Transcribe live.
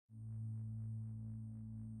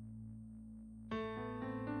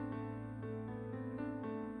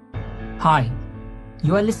Hi,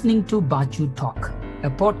 you are listening to Baachu Talk, a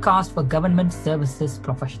podcast for government services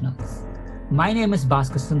professionals. My name is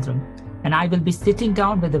Bhaskar, and I will be sitting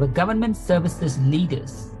down with our government services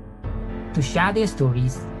leaders to share their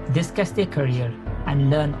stories, discuss their career,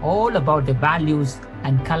 and learn all about their values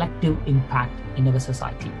and collective impact in our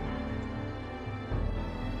society.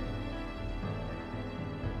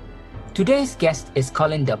 Today's guest is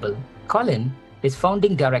Colin Dobell. Colin is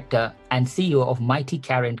founding director and CEO of Mitie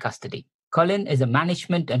Care Custody. Colin is a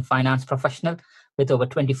management and finance professional with over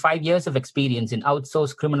 25 years of experience in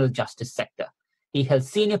outsourced criminal justice sector. He held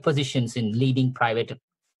senior positions in leading private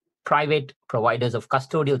providers of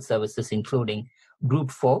custodial services, including Group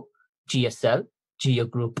 4, GSL, GEO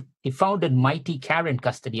Group. He founded Mitie Care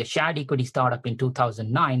Custody, a shared equity startup in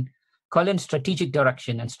 2009. Colin's strategic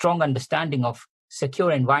direction and strong understanding of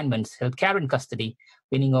secure environments helped Care Custody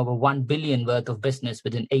winning over $1 billion worth of business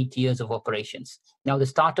within 8 years of operations. Now the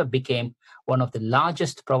startup became one of the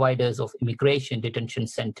largest providers of immigration detention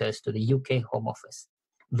centers to the UK Home Office.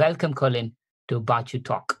 Welcome, Colin, to Baachu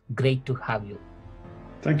Talk. Great to have you.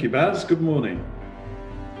 Thank you, Baz. Good morning.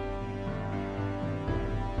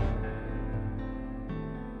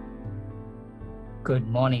 Good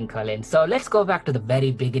morning, Colin. So let's go back to the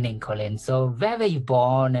very beginning, Colin. So where were you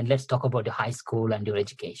born? And let's talk about your high school and your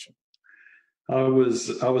education. I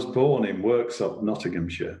was born in Worksop,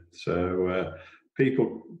 Nottinghamshire. So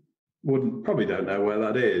people probably don't know where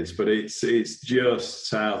that is, but it's just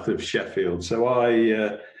south of Sheffield. So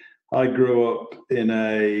I grew up in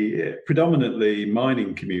a predominantly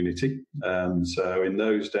mining community. So in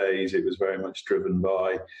those days, it was very much driven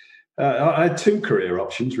by. I had two career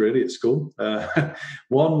options really at school.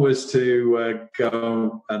 One was to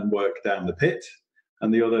go and work down the pit,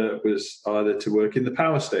 and the other was either to work in the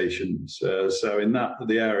power stations. So in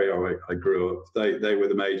the area I grew up, they were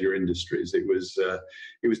the major industries. It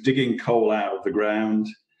was digging coal out of the ground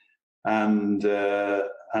and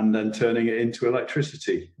then turning it into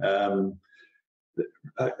electricity.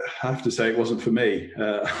 I have to say it wasn't for me.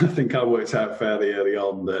 I think I worked out fairly early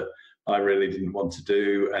on that I really didn't want to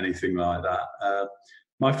do anything like that.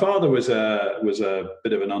 My father was a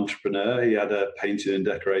bit of an entrepreneur. He had a painting and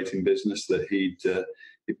decorating business that he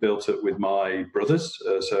built up with my brothers.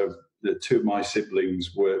 So the two of my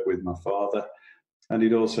siblings worked with my father, and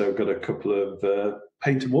he'd also got a couple of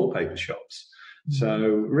paint and wallpaper shops. So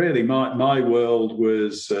really, my world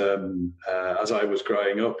was, as I was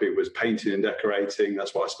growing up, it was painting and decorating.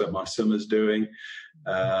 That's what I spent my summers doing.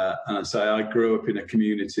 And I say I grew up in a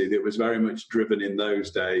community that was very much driven in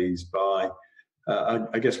those days by,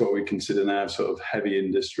 I guess, what we consider now sort of heavy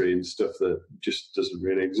industry and stuff that just doesn't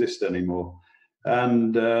really exist anymore.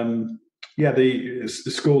 And the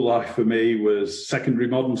school life for me was secondary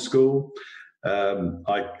modern school.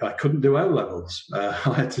 I couldn't do O-levels.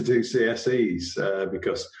 I had to do CSEs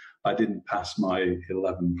because I didn't pass my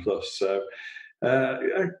 11 plus. So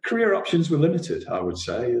career options were limited, I would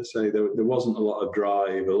say. There wasn't a lot of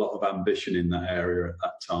drive, a lot of ambition in that area at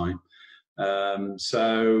that time.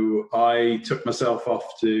 So I took myself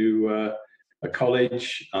off to a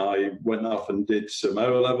college. I went off and did some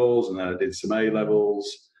O-levels, and then I did some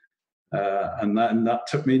A-levels. And that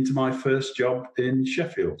took me into my first job in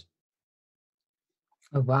Sheffield.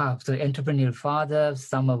 Oh, wow. So entrepreneurial father,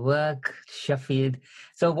 summer work, Sheffield.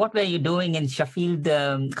 So what were you doing in Sheffield,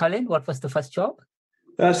 Colin? What was the first job?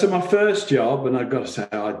 So my first job, and I've got to say,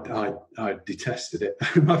 I detested it.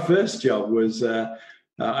 My first job was,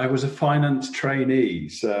 I was a finance trainee.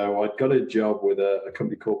 So I'd got a job with a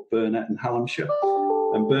company called Burnett and Hallamshire.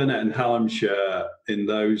 And Burnett and Hallamshire in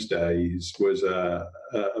those days was a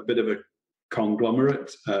bit of a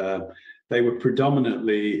conglomerate. They were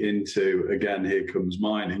predominantly into, again, here comes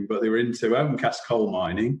mining, but they were into open cast coal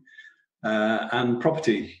mining and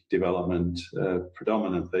property development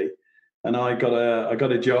predominantly. And I got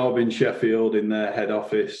a job in Sheffield in their head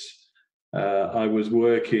office. I was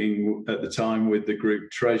working at the time with the group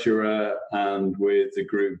treasurer and with the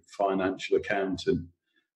group financial accountant.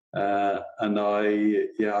 And I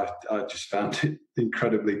just found it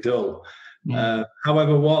incredibly dull.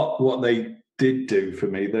 However, what they did do for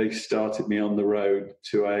me, they started me on the road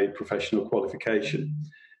to a professional qualification.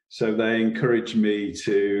 So they encouraged me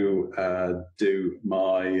to do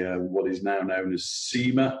my what is now known as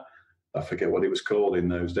SEMA. I forget what it was called in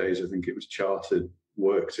those days. I think it was Chartered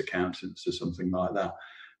Works Accountants or something like that.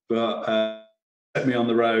 But set me on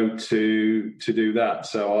the road to do that.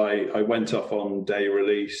 So I went off on day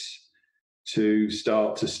release to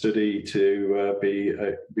start to study to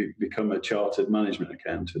become a chartered management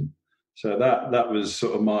accountant. So that was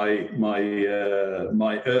sort of my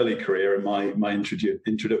early career and my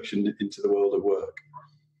introduction into the world of work.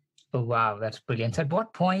 Oh, wow, that's brilliant. So at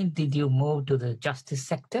what point did you move to the justice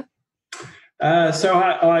sector? So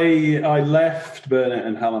I left Burnet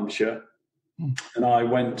and Hallamshire, Mm. and I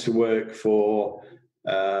went to work for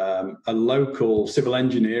a local civil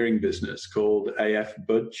engineering business called AF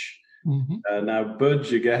Budge. Mm-hmm. Now,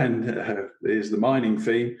 Budge, again, is the mining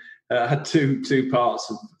theme. Had two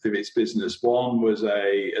parts of its business. One was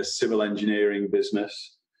a civil engineering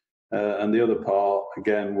business, and the other part,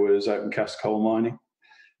 again, was open cast coal mining.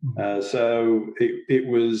 So it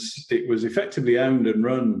was effectively owned and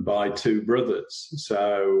run by two brothers.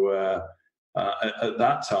 So at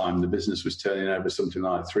that time, the business was turning over something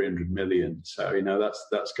like 300 million. So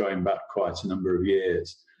that's going back quite a number of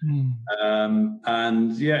years.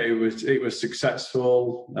 And yeah, it was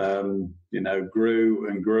successful. Grew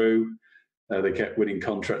and grew. They kept winning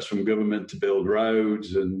contracts from government to build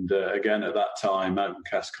roads, and again at that time, open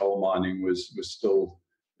cast coal mining was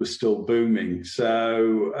still booming.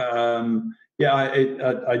 So yeah,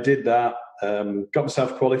 I did that. Got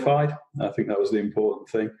myself qualified. I think that was the important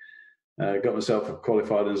thing. Got myself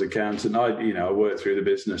qualified as an accountant. I worked through the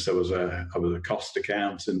business. I was a cost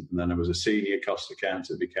accountant, and then I was a senior cost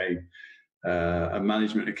accountant. Became a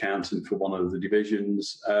management accountant for one of the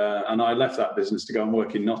divisions, and I left that business to go and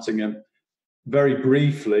work in Nottingham. Very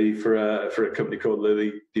briefly for a company called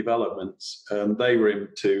Lilly Developments. They were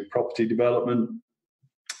into property development,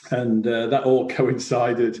 and that all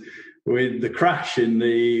coincided with the crash in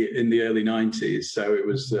the early 90s. So it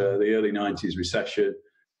was the early 90s recession.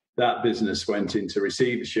 That business went into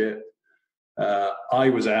receivership. I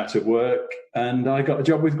was out of work, and I got a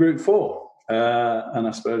job with Group 4. And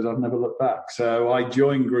I suppose I've never looked back. So I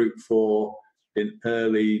joined Group 4 in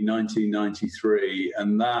early 1993,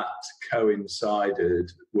 and that coincided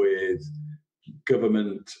with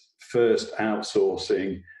government first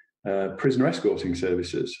outsourcing prisoner escorting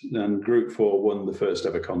services, and Group 4 won the first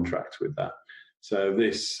ever contract with that. So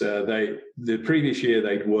the previous year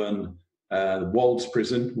they'd won Wolds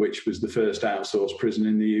Prison, which was the first outsourced prison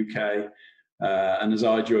in the UK. And as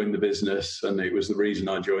I joined the business, and it was the reason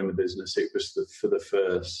I joined the business, it was for the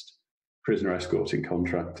first prisoner escorting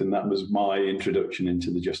contract, and that was my introduction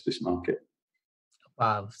into the justice market.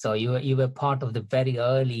 Wow! So you were part of the very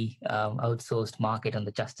early outsourced market on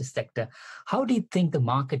the justice sector. How do you think the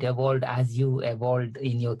market evolved as you evolved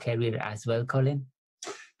in your career as well, Colin?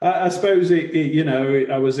 I suppose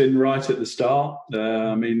I was in right at the start.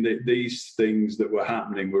 These things that were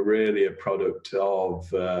happening were really a product of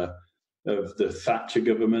the Thatcher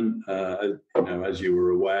government. As you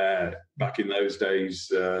were aware, back in those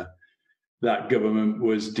days, that government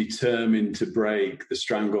was determined to break the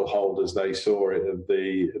stranglehold, as they saw it, of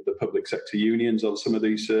the public sector unions on some of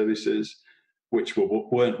these services, which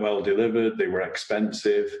weren't well delivered. They were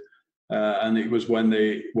expensive. And it was when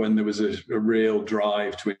there was a real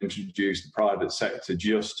drive to introduce the private sector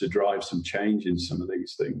just to drive some change in some of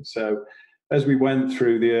these things. So as we went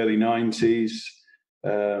through the early 90s,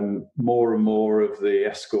 more and more of the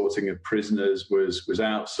escorting of prisoners was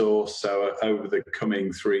outsourced. So over the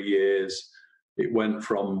coming 3 years, it went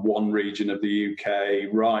from one region of the UK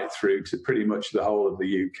right through to pretty much the whole of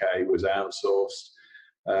the UK was outsourced.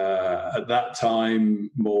 At that time,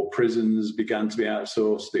 more prisons began to be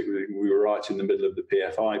outsourced. We were right in the middle of the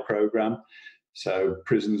PFI programme. So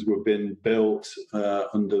prisons were being built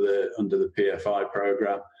under the PFI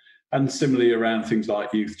programme. And similarly around things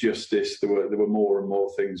like youth justice, there were more and more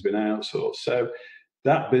things being outsourced. So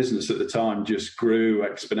that business at the time just grew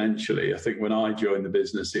exponentially. I think when I joined the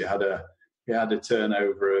business, it had a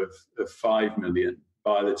turnover of 5 million.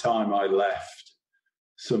 By the time I left,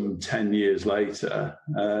 some 10 years later,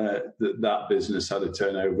 that business had a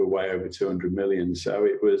turnover way over 200 million. So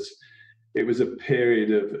it was a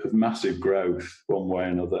period of massive growth one way or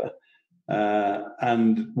another.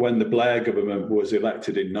 And when the Blair government was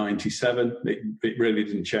elected in 97, it really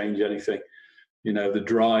didn't change anything. The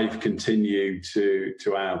drive continued to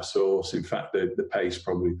outsource. In fact, the pace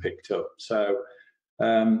probably picked up. So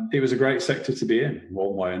it was a great sector to be in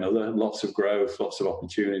one way or another. Lots of growth, lots of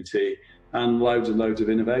opportunity, and loads of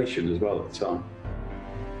innovation as well at the time.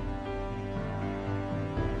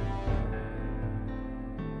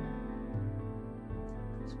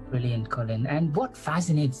 Brilliant, Colin. And what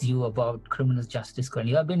fascinates you about criminal justice, Colin?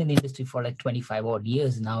 You have been in the industry for like 25 odd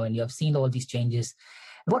years now, and you have seen all these changes.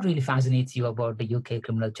 What really fascinates you about the UK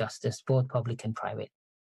criminal justice, both public and private?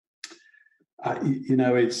 I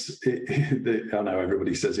know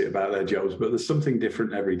everybody says it about their jobs, but there's something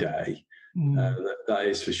different every day. That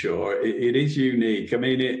is for sure. It is unique. I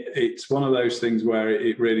mean, it's one of those things where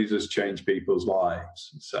it really does change people's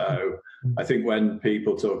lives. So I think when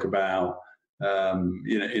people talk about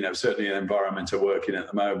Certainly an environment I work in at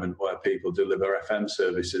the moment where people deliver FM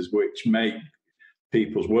services, which make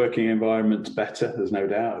people's working environments better. There's no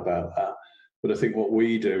doubt about that. But I think what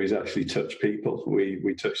we do is actually touch people.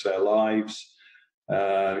 We touch their lives.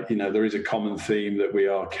 There is a common theme that we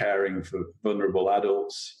are caring for vulnerable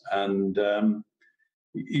adults, and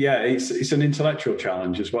it's an intellectual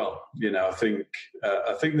challenge as well. I think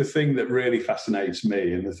the thing that really fascinates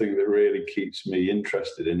me and the thing that really keeps me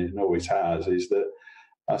interested in it, and always has, is that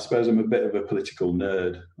I suppose I'm a bit of a political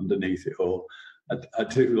nerd underneath it all. I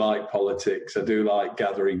do like politics. I do like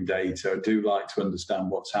gathering data. I do like to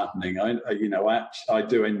understand what's happening. I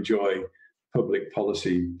do enjoy public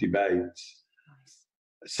policy debates.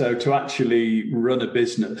 So to actually run a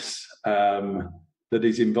business that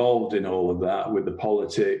is involved in all of that, with the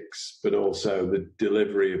politics, but also the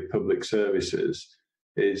delivery of public services,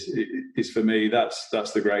 is for me, that's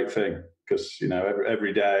the great thing. Because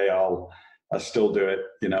every day I still do it.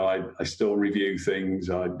 I still review things.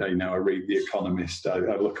 I read The Economist. I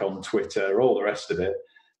look on Twitter, all the rest of it.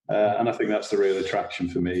 And I think that's the real attraction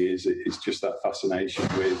for me. Is just that fascination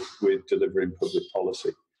with delivering public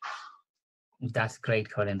policy. That's great,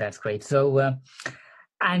 Colin. That's great. So,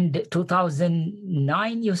 and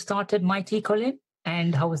 2009, you started Mitie, Colin.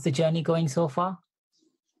 And how was the journey going so far?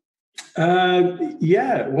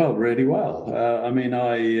 Really well.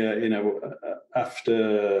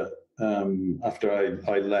 After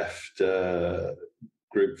I left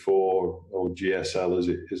Group 4, or GSL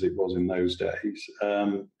as it was in those days,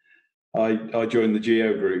 I joined the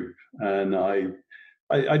GEO Group, and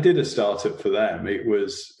I did a startup for them. It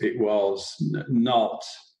was not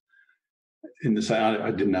in the same.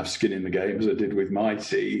 I didn't have skin in the game as I did with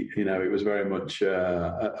Mitie. It was very much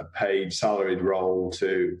a paid, salaried role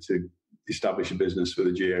to establish a business for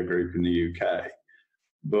the GEO Group in the UK.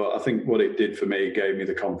 But I think what it did for me, it gave me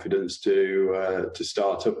the confidence to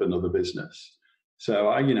start up another business. So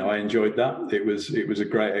I enjoyed that. It was a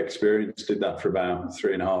great experience. Did that for about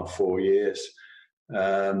 3.5, 4 years.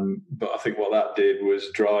 But I think what that did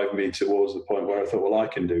was drive me towards the point where I thought, well, I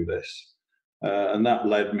can do this. And that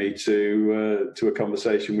led me to a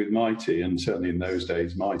conversation with Mitie. And certainly in those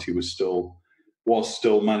days, Mitie was still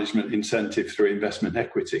management incentive through investment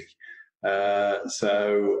equity.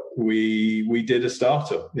 So we did a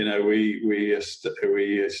startup. We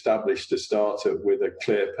established a startup with a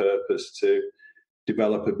clear purpose to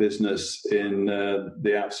develop a business in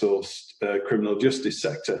the outsourced criminal justice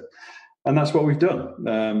sector, and that's what we've done.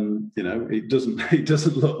 It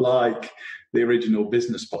doesn't look like the original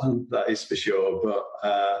business plan, that is for sure. But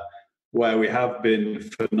where we have been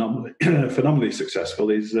phenomenally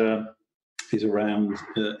successful is around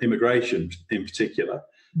immigration in particular.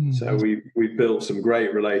 Mm-hmm. So we've built some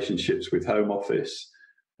great relationships with Home Office.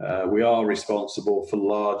 We are responsible for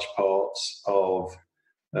large parts of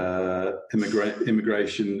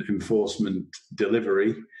immigration enforcement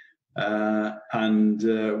delivery. And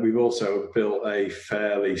we've also built a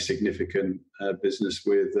fairly significant business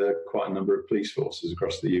with quite a number of police forces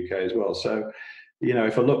across the UK as well. So,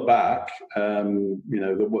 if I look back,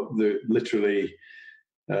 literally,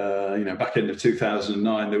 back end of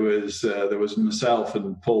 2009, there was myself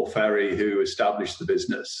and Paul Ferry who established the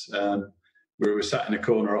business. We were sat in a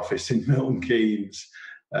corner office in Milton Keynes.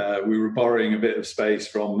 We were borrowing a bit of space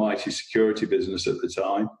from Mitie security business at the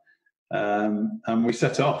time. And we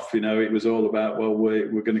set off. It was all about, well,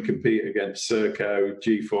 we're going to compete against Serco,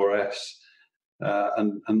 G4S,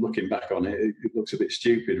 and looking back on it, it looks a bit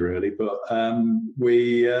stupid, really. But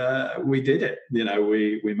we did it.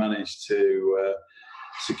 We managed to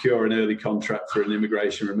secure an early contract for an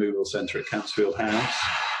immigration removal centre at Campsfield House,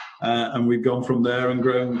 and we've gone from there and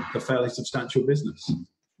grown a fairly substantial business.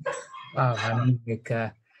 Wow,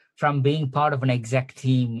 from being part of an exec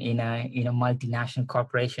team in a multinational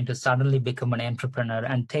corporation to suddenly become an entrepreneur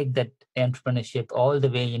and take that entrepreneurship all the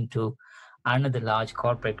way into another large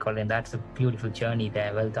corporate, Colin, that's a beautiful journey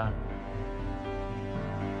there. Well done.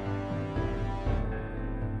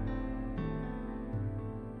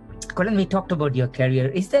 Colin, we talked about your career.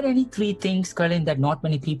 Is there any 3 things, Colin, that not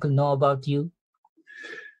many people know about you?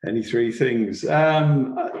 Any 3 things?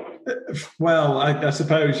 Well, I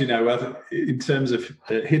suppose, in terms of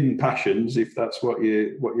hidden passions, if that's what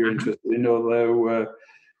you're interested in. Although,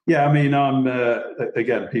 I'm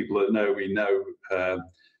again, people that know me know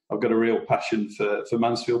I've got a real passion for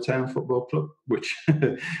Mansfield Town Football Club, which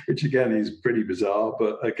again is pretty bizarre,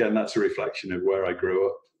 but again that's a reflection of where I grew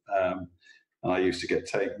up. And I used to get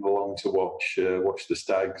taken along to watch the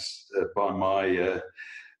Stags by my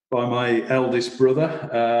eldest brother.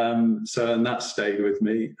 And that stayed with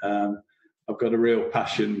me. I've got a real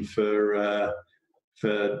passion for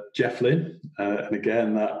for Jeff Lynne, and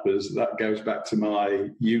again that goes back to my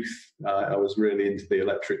youth. I was really into the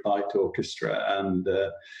Electric Light Orchestra, and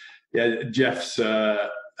Jeff's a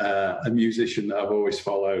musician that I've always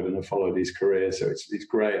followed, and I've followed his career. So it's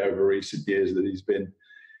great over recent years that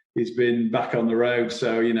he's been back on the road.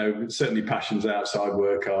 So certainly passions outside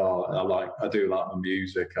work I do like my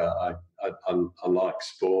music. I like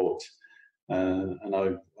sport. And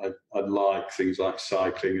I like things like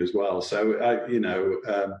cycling as well. So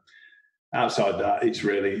outside that,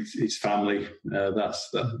 it's family.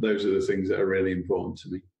 Those are the things that are really important to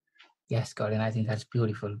me. Yes, Colin, I think that's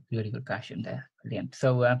beautiful passion there. Brilliant.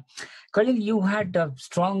 So, Colin, you had a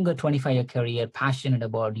strong 25-year career, passionate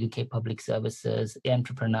about UK public services,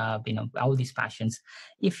 entrepreneur, all these passions.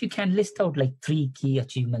 If you can list out like 3 key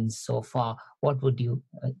achievements so far, what would you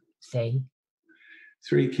say?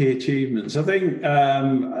 3 key achievements. I think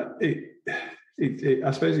I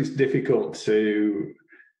suppose it's difficult to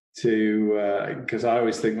because I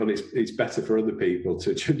always think, well, it's better for other people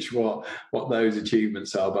to judge what those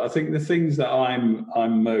achievements are. But I think the things that I'm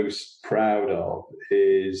most proud of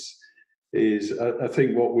is I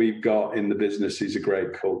think what we've got in the business is a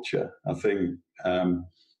great culture. I think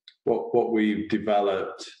what we've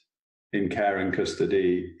developed in care and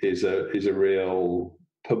custody is a real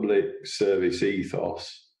public service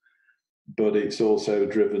ethos, but it's also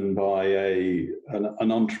driven by an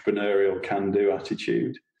entrepreneurial can-do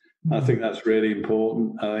attitude. I think that's really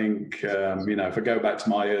important. I think, if I go back to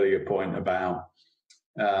my earlier point about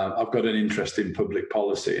I've got an interest in public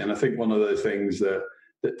policy, and I think one of the things that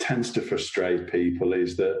tends to frustrate people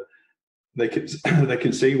is that they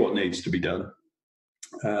can see what needs to be done.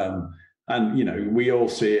 And we all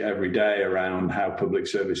see it every day around how public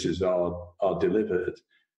services are delivered.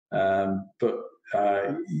 But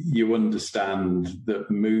you understand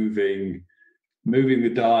that moving the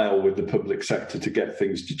dial with the public sector to get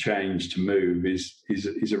things to change, to move,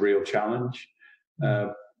 is a real challenge.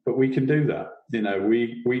 But we can do that.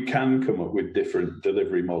 We can come up with different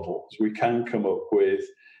delivery models. We can come up with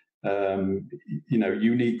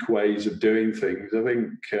unique ways of doing things. I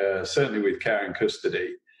think certainly with care and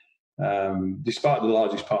custody, despite the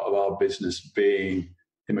largest part of our business being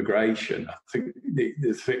immigration, I think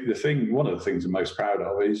one of the things I'm most proud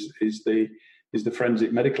of is the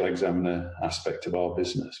forensic medical examiner aspect of our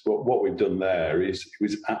business. What we've done there is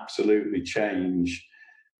absolutely change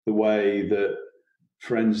the way that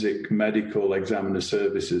forensic medical examiner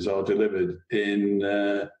services are delivered in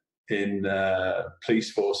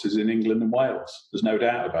police forces in England and Wales. There's no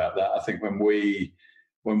doubt about that. I think when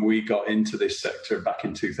we got into this sector back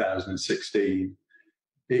in 2016,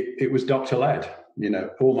 it was doctor-led,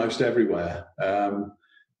 almost everywhere.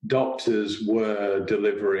 Doctors were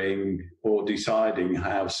delivering or deciding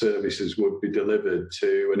how services would be delivered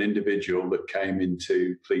to an individual that came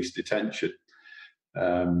into police detention.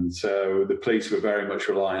 So the police were very much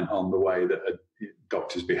reliant on the way that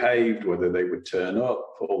doctors behaved, whether they would turn up,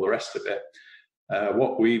 all the rest of it.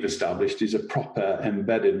 What we've established is a proper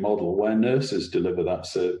embedded model where nurses deliver that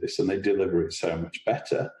service, and they deliver it so much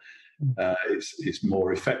better. It's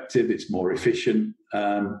more effective, it's more efficient.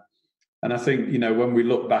 And I think, when we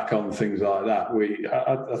look back on things like that,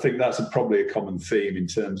 I think that's probably a common theme in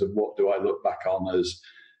terms of what do I look back on as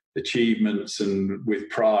achievements, and with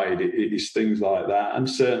pride, it is things like that. And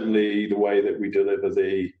certainly the way that we deliver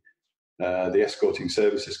the escorting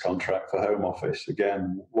services contract for Home Office,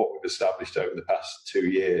 again, what we've established over the past 2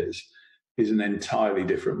 years is an entirely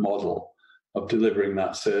different model of delivering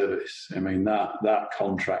that service. I mean, that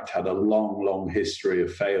contract had a long history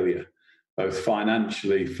of failure, both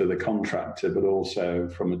financially for the contractor, but also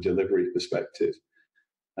from a delivery perspective.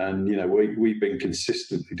 And, we've been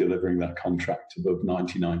consistently delivering that contract above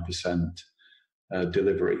 99%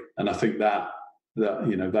 delivery. And I think that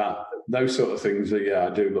those sort of things, I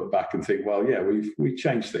do look back and think, well, yeah, we've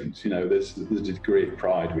changed things. There's a degree of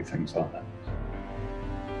pride with things like that.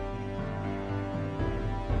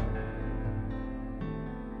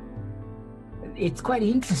 It's quite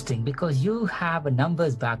interesting because you have a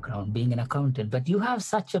numbers background, being an accountant, but you have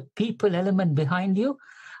such a people element behind you.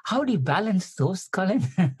 How do you balance those, Colin?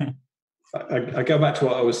 I go back to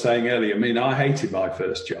what I was saying earlier. I mean, I hated my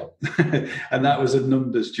first job, and that was a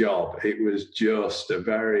numbers job. It was just a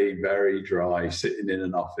very, very dry sitting in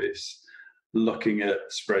an office, looking at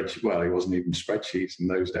spreadsheets. Well, it wasn't even spreadsheets in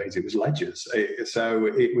those days; it was ledgers. So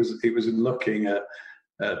it was looking at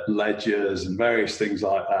ledgers and various things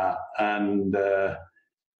like that. And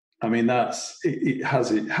I mean, it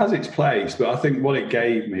has its place, but I think what it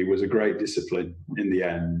gave me was a great discipline in the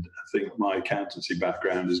end. I think my accountancy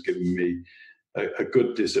background has given me a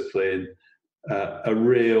good discipline. a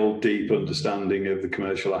real deep understanding of the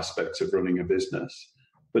commercial aspects of running a business.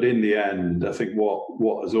 But in the end, I think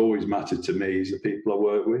what has always mattered to me is the people I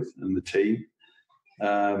work with and the team.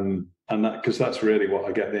 And that, because that's really what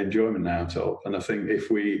I get the enjoyment out of. And I think if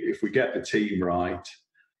we get the team right,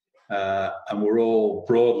 and we're all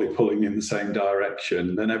broadly pulling in the same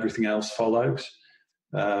direction, then everything else follows.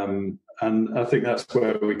 And I think that's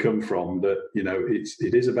where we come from, that, you know,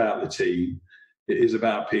 it is about the team, it is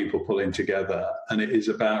about people pulling together, and it is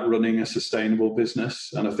about running a sustainable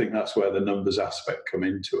business. And I think that's where the numbers aspect come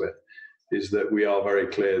into it, is that we are very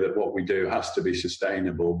clear that what we do has to be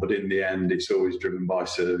sustainable, but in the end, it's always driven by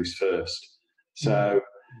service first. So,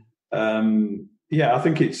 yeah, I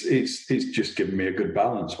think it's just given me a good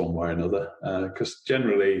balance one way or another, because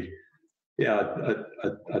generally, yeah,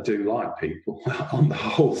 I do like people on the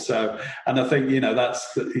whole. So, and I think, you know,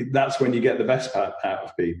 that's when you get the best part out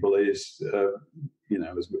of people is, you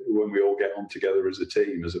know, when we all get on together as a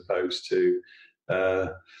team, as opposed to,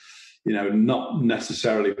 you know, not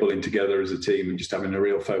necessarily pulling together as a team and just having a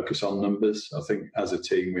real focus on numbers. I think as a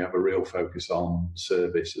team, we have a real focus on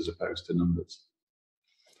service as opposed to numbers.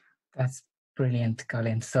 That's brilliant,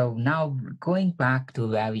 Colin. So now going back to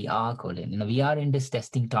where we are, Colin, you know, we are in this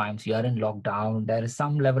testing times, we are in lockdown. There is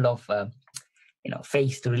some level of, you know,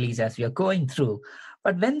 phased release as we are going through.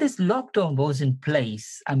 But when this lockdown was in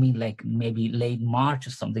place, I mean, like maybe late March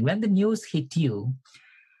or something, when the news hit you,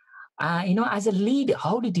 you know, as a lead,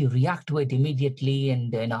 how did you react to it immediately?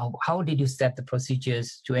 And you know, how did you set the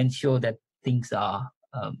procedures to ensure that things are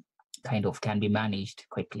kind of can be managed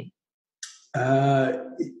quickly?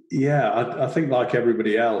 Yeah, I think like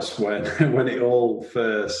everybody else, when it all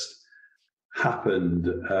first happened,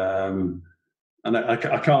 and I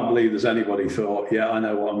can't believe there's anybody thought, yeah, I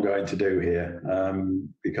know what I'm going to do here,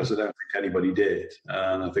 because I don't think anybody did.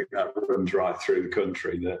 And I think that runs right through the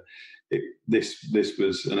country, that this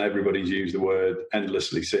was, and everybody's used the word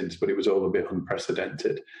endlessly since, but it was all a bit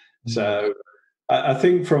unprecedented. Mm-hmm. So I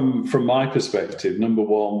think from my perspective, number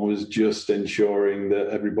one was just ensuring that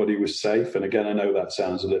everybody was safe. And again, I know that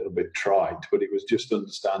sounds a little bit trite, but it was just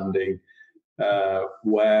understanding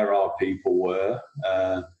where our people were,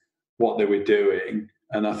 what they were doing.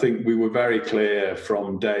 And I think we were very clear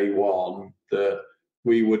from day one that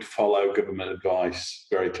we would follow government advice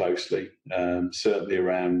very closely, certainly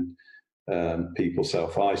around people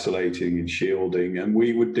self-isolating and shielding, and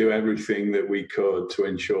we would do everything that we could to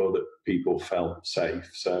ensure that people felt safe.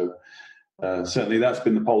 So certainly that's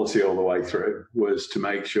been the policy all the way through, was to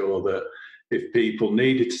make sure that if people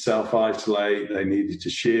needed to self-isolate, they needed to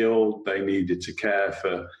shield, they needed to care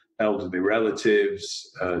for elderly relatives,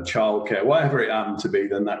 childcare, whatever it happened to be,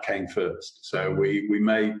 then that came first. So we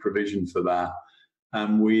made provision for that,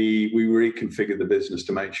 and we reconfigured the business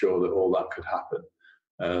to make sure that all that could happen.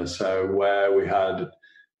 So where we had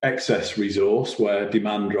excess resource, where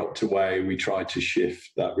demand dropped away, we tried to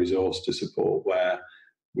shift that resource to support where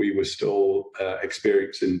we were still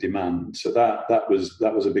experiencing demand. So that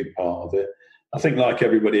was a big part of it. I think, like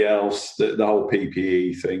everybody else, the whole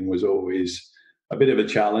PPE thing was always a bit of a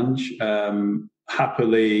challenge.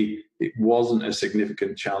 Happily, it wasn't a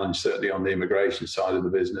significant challenge, certainly on the immigration side of the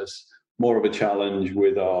business. More of a challenge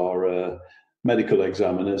with our medical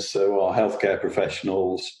examiners, so our healthcare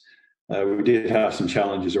professionals. We did have some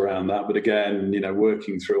challenges around that, but again, you know,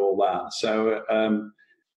 working through all that. So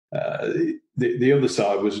the other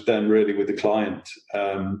side was then really with the client.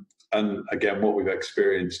 And again, what we've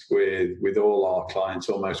experienced with all our clients,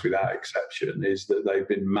 almost without exception, is that they've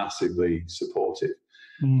been massively supportive.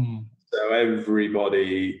 Mm. So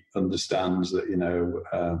everybody understands that, you know,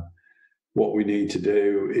 what we need to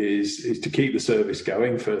do is to keep the service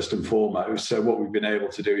going first and foremost. So what we've been able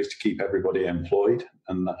to do is to keep everybody employed,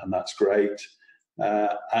 and that's great.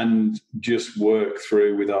 And just work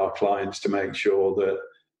through with our clients to make sure that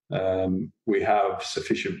we have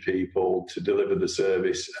sufficient people to deliver the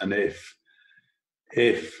service. And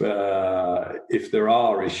if there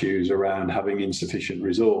are issues around having insufficient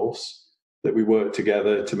resource, that we work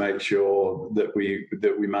together to make sure that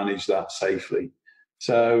we manage that safely.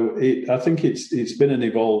 So I think it's been an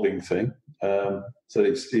evolving thing. So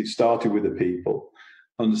it started with the people,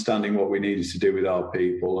 understanding what we needed to do with our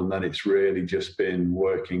people, and then it's really just been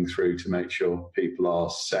working through to make sure people are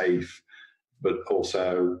safe, but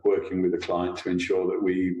also working with the client to ensure that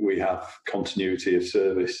we have continuity of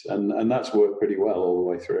service, and that's worked pretty well all the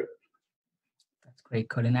way through. That's great,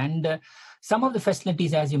 Colin. And some of the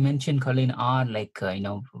facilities, as you mentioned, Colin, are like you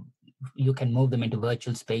know, you can move them into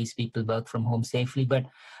virtual space. People work from home safely, but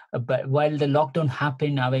while the lockdown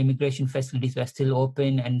happened, our immigration facilities were still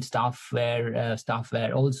open, and staff were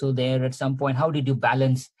also there at some point. How did you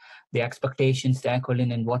balance the expectations there,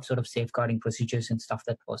 Colin, and what sort of safeguarding procedures and stuff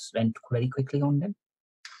that went very quickly on them?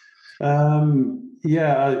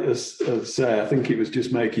 As I say, I think it was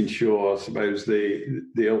just making sure. I suppose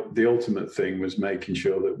the ultimate thing was making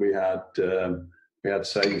sure that we had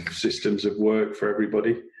safe systems of work for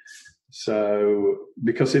everybody. So,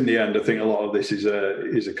 because in the end, I think a lot of this is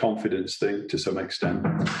a confidence thing to some extent.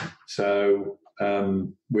 So,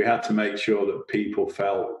 we had to make sure that people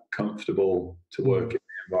felt comfortable to work in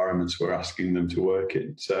the environments we're asking them to work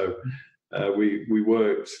in. So, we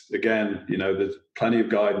worked, again, there's plenty of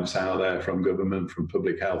guidance out there from government, from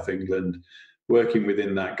Public Health England, working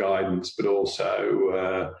within that guidance, but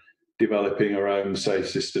also developing our own safe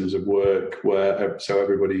systems of work so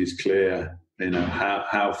everybody is clear,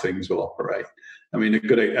 how things will operate. I mean, a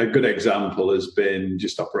good example has been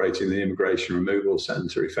just operating the Immigration Removal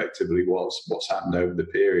Centre. Effectively, what's happened over the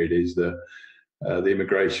period is that the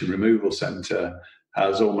Immigration Removal Centre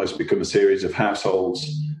has almost become a series of households.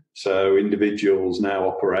 So individuals now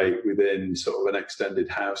operate within sort of an extended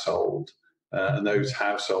household, and those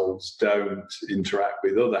households don't interact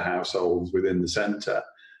with other households within the centre.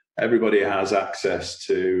 Everybody has access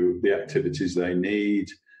to the activities they need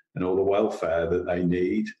and all the welfare that they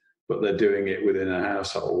need, but they're doing it within a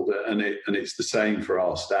household. And it's the same for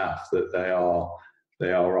our staff, that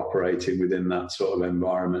they are operating within that sort of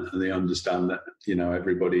environment, and they understand that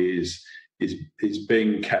everybody is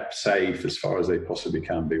being kept safe as far as they possibly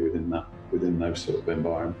can be within those sort of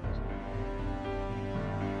environments.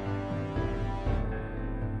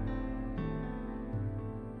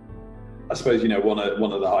 I suppose one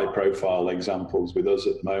of the high-profile examples with us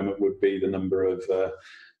at the moment would be the number of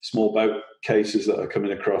small boat cases that are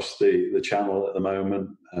coming across the channel at the moment.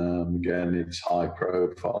 Again, it's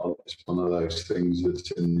high-profile. It's one of those things that's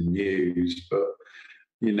in the news, but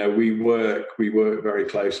we work very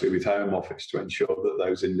closely with Home Office to ensure that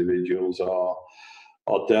those individuals are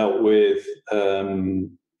dealt with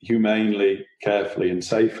humanely, carefully, and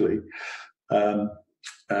safely.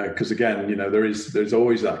 Because again, there's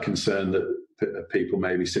always that concern that people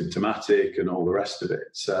may be symptomatic and all the rest of it.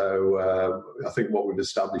 So I think what we've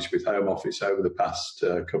established with Home Office over the past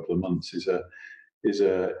couple of months is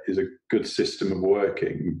a good system of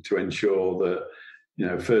working to ensure that,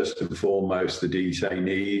 first and foremost, the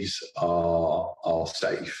detainees are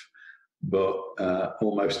safe, but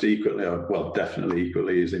almost equally, well, definitely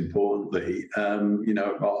equally as importantly,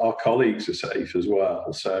 our colleagues are safe as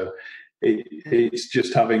well. So it's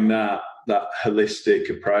just having that holistic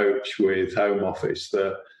approach with Home Office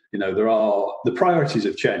that, the priorities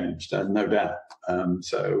have changed, and no doubt.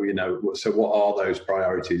 So what are those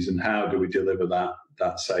priorities, and how do we deliver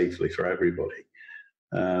that safely for everybody?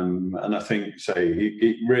 And I think,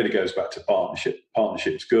 it really goes back to partnership.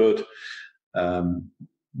 Partnership's good.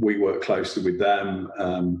 We work closely with them,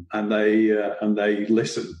 and they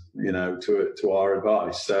listen, to our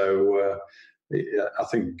advice. So I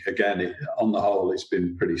think, again, on the whole, it's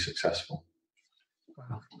been pretty successful.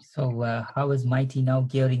 Wow. So how is Mitie now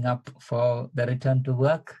gearing up for the return to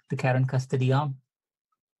work, the care and custody arm?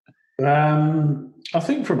 I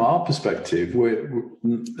think from our perspective, we're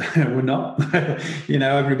not.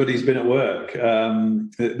 Everybody's been at work.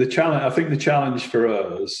 The challenge, I think, the challenge for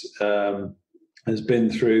us has been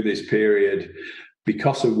through this period,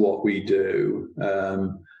 because of what we do.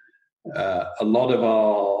 A lot of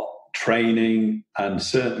our training, and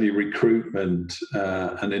certainly recruitment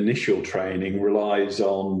and initial training, relies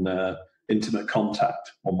on intimate contact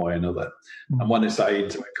one way or another. And when I say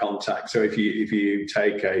intimate contact, so if you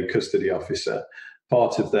take a custody officer,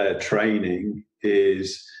 part of their training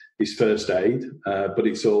is first aid, but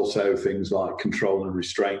it's also things like control and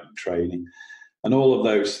restraint training. And all of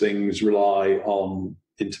those things rely on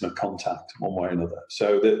intimate contact one way or another.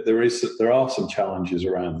 So there are some challenges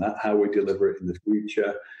around that, how we deliver it in the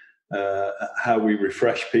future, how we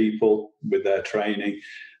refresh people with their training.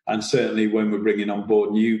 And certainly when we're bringing on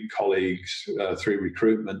board new colleagues through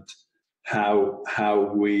recruitment, how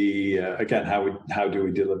do we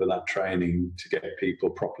deliver that training to get people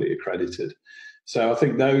properly accredited? So I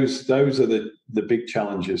think those are the big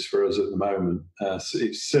challenges for us at the moment.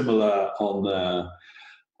 It's similar on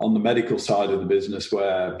the medical side of the business,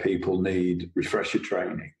 where people need refresher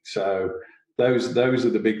training. So those are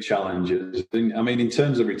the big challenges. I mean, in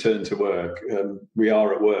terms of return to work, we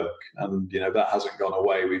are at work, and that hasn't gone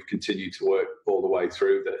away. We've continued to work all the way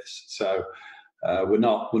through this. So we're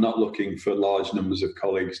not looking for large numbers of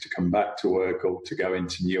colleagues to come back to work or to go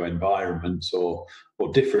into new environments or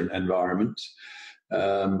different environments.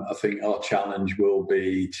 I think our challenge will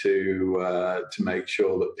be to make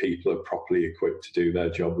sure that people are properly equipped to do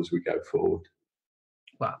their job as we go forward.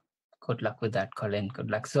 Wow. Good luck with that, Colin.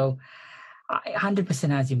 Good luck. So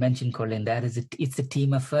 100%, as you mentioned, Colin, it's a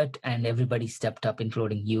team effort, and everybody stepped up,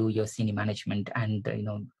 including you, your senior management, and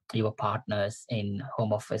your partners in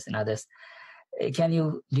home office and others.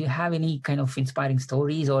 Do you have any kind of inspiring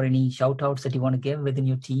stories or any shout outs that you want to give within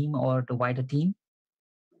your team or the wider team?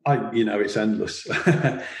 It's endless.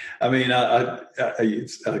 I mean, I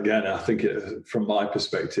think from my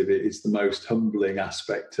perspective, it's the most humbling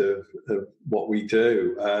aspect of what we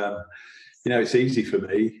do. It's easy for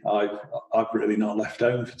me. I've really not left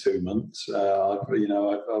home for 2 months.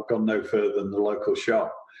 I've gone no further than the local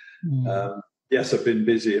shop. Yes, I've been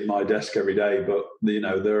busy at my desk every day, but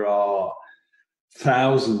there are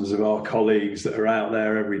thousands of our colleagues that are out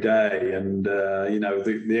there every day, and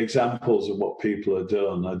the examples of what people have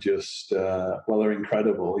done are just they're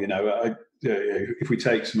incredible. If we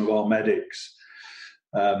take some of our medics,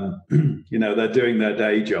 they're doing their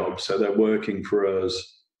day job, so they're working for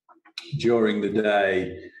us during the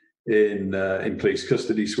day in police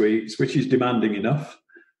custody suites, which is demanding enough.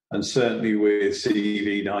 And certainly with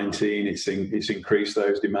CV-19, it's increased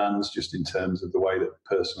those demands just in terms of the way that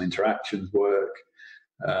personal interactions work,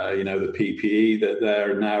 the PPE that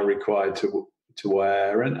they're now required to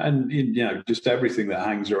wear, and just everything that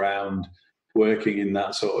hangs around working in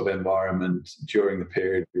that sort of environment during the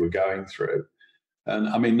period we were going through. And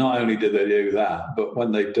I mean, not only do they do that, but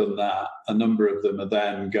when they've done that, a number of them are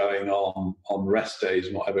then going on rest days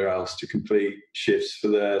and whatever else to complete shifts for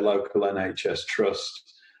their local NHS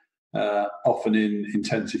trust. Often in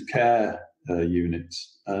intensive care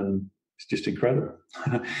units, and it's just incredible.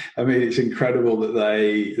 I mean, it's incredible that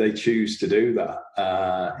they choose to do that.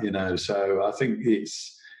 So I think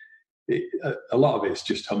a lot of it's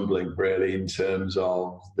just humbling, really, in terms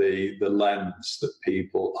of the lengths that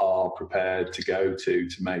people are prepared to go to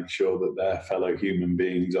make sure that their fellow human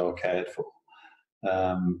beings are cared for.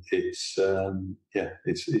 It's a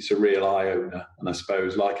real eye opener, and I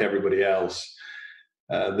suppose, like everybody else,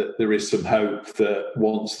 that there is some hope that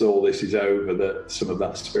once all this is over, that some of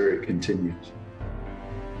that spirit continues.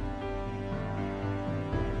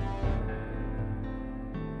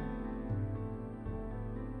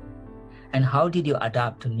 And how did you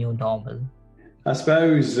adapt to new normal? I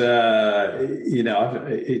suppose, it's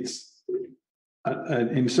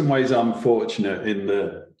in some ways I'm fortunate in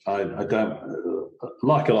that I don't,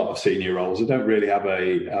 like a lot of senior roles, I don't really have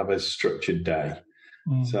a structured day.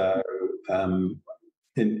 So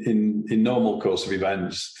in normal course of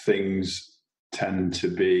events, things tend to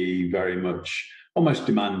be very much almost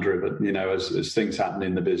demand driven. As things happen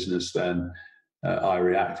in the business, then I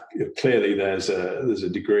react. Clearly, there's a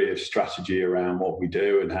degree of strategy around what we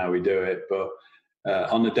do and how we do it, but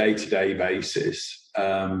on a day-to-day basis,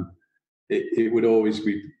 it would always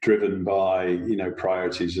be driven by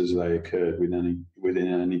priorities as they occurred within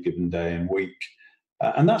any given day and week,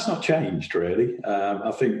 and that's not changed really.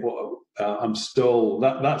 I think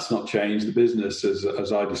that's not changed. The business,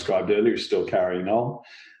 as I described earlier, is still carrying on.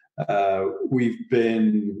 We've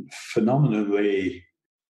been phenomenally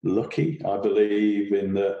lucky, I believe,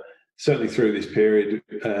 in that certainly through this period,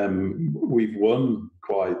 we've won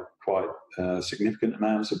quite significant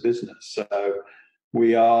amounts of business. So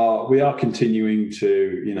we are continuing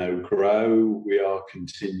to grow. We are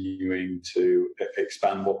continuing to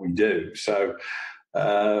expand what we do. So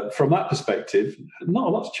from that perspective, not a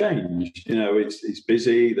lot's changed. It's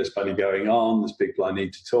busy. There's plenty going on. There's people I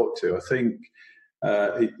need to talk to. I think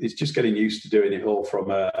it's just getting used to doing it all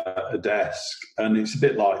from a desk, and it's a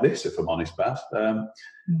bit like this, if I'm honest, Beth.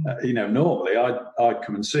 Normally I'd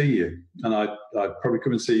come and see you, and I'd probably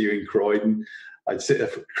come and see you in Croydon. I'd sit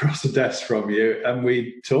across the desk from you, and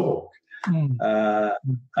we'd talk. And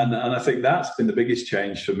I think that's been the biggest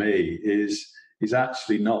change for me is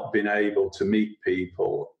actually not being able to meet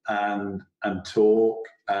people and talk.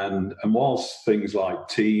 And whilst things like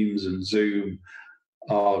Teams and Zoom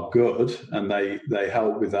are good and they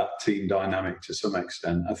help with that team dynamic to some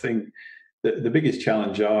extent, I think the biggest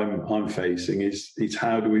challenge I'm facing is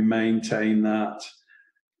how do we maintain that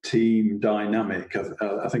team dynamic.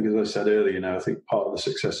 I think, as I said earlier, I think part of the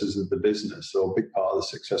successes of the business, or a big part of the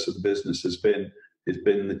success of the business, has been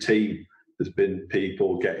the team. There's been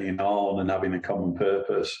people getting on and having a common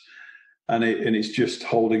purpose, and it's just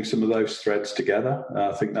holding some of those threads together.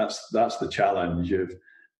 I think that's the challenge of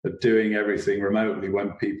doing everything remotely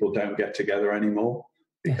when people don't get together anymore,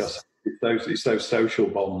 because it's those social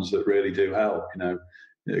bonds that really do help.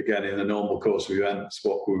 Again, in the normal course of events,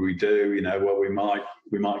 what would we do? Well, we might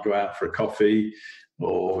go out for a coffee,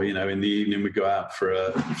 or in the evening we go out for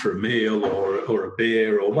a meal or a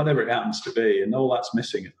beer or whatever it happens to be, and all that's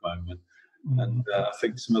missing at the moment. And I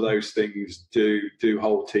think some of those things do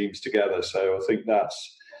hold teams together. So I think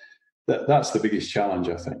that's the biggest challenge,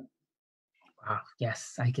 I think. Wow,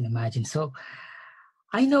 yes, I can imagine. So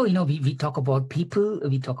I know, we talk about people,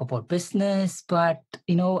 we talk about business, but,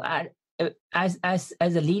 as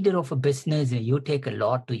a leader of a business, you take a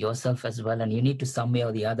lot to yourself as well, and you need to some way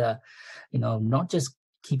or the other, not just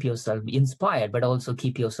keep yourself inspired, but also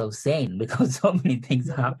keep yourself sane, because so many things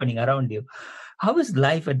are happening around you. How is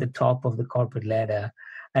life at the top of the corporate ladder,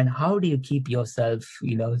 and how do you keep yourself,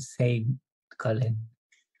 sane, Colin?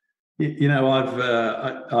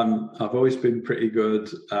 I've always been pretty good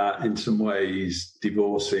in some ways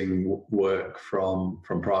divorcing work from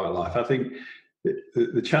private life. I think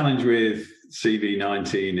the challenge with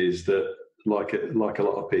CV19 is that, like a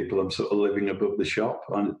lot of people, I'm sort of living above the shop.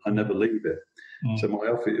 I never leave it. So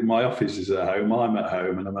my office is at home. I'm at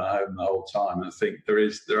home, and I'm at home the whole time. And I think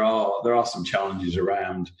there are some challenges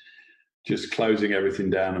around just closing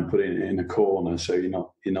everything down and putting it in a corner, so you're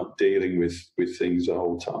not dealing with things the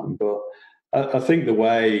whole time. But I think the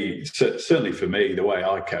way, certainly for me, the way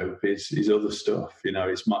I cope is other stuff.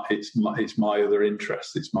 It's my other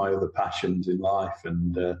interests, it's my other passions in life.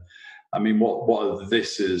 And what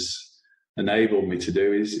this has enabled me to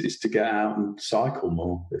do is to get out and cycle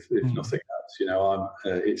more, if nothing else.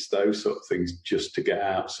 It's those sort of things, just to get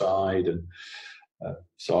outside and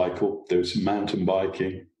cycle, do some mountain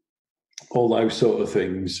biking, all those sort of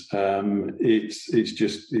things. It's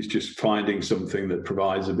just finding something that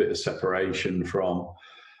provides a bit of separation from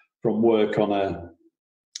work on a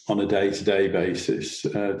day-to-day basis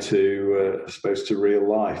to I suppose to real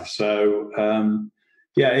life. So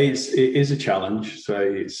it is a challenge. So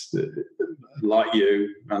it's like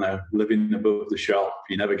I know, living above the shop,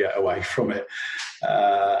 you never get away from it.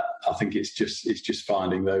 I think it's just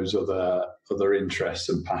finding those other interests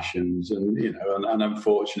and passions, and and I'm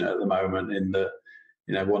fortunate at the moment in that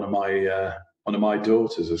one of my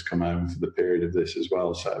daughters has come home for the period of this as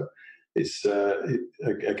well. So it's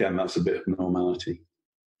again, that's a bit of normality.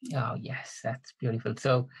 Oh yes, that's beautiful.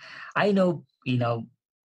 So I know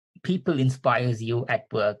people inspires you at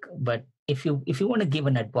work, but if you want to give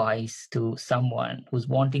an advice to someone who's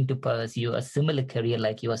wanting to pursue a similar career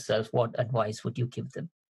like yourself, what advice would you give them?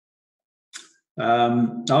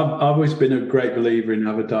 I've always been a great believer in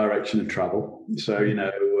have a direction of travel. So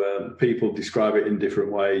people describe it in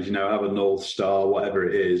different ways. Have a North Star, whatever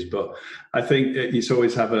it is. But I think it's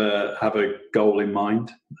always have a goal in mind.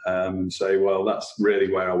 Say, well, that's really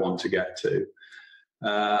where I want to get to.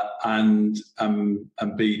 And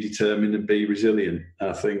be determined and be resilient.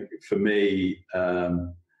 I think for me, I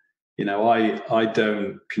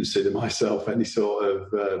don't consider myself any sort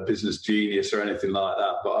of business genius or anything like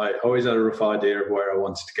that, but I always had a rough idea of where I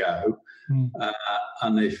wanted to go.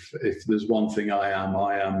 And if there's one thing I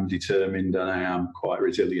am determined, and I am quite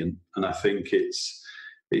resilient. And I think it's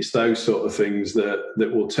those sort of things that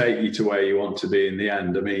will take you to where you want to be in the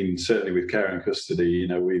end. I mean, certainly with Care and Custody,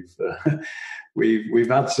 we've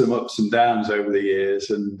had some ups and downs over the years,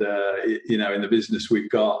 and in the business we've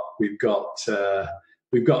got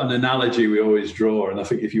an analogy we always draw, and I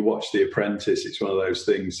think if you watch The Apprentice, it's one of those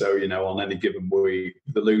things. So on any given week,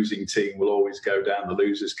 the losing team will always go down the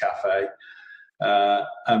losers' cafe.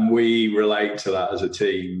 And we relate to that as a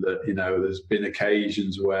team, that there's been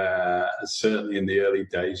occasions where, certainly in the early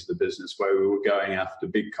days of the business, where we were going after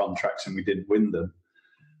big contracts and we didn't win them,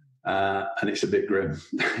 and it's a bit grim.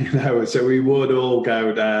 So we would all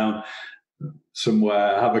go down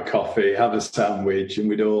somewhere, have a coffee, have a sandwich, and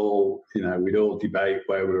we'd all debate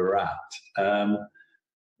where we were at.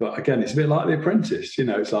 But again, it's a bit like The Apprentice.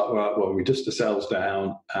 It's like, right, well, we dust ourselves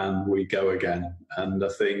down and we go again. And I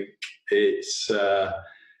think it's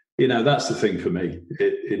that's the thing for me.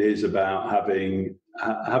 It is about having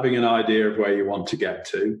an idea of where you want to get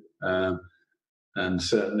to. And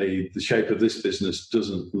certainly the shape of this business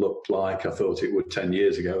doesn't look like I thought it would 10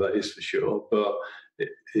 years ago, that is for sure. But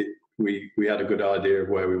we had a good idea of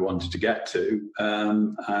where we wanted to get to.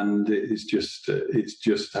 And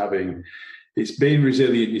it's being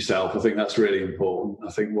resilient yourself. I think that's really important.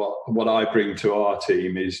 I think what I bring to our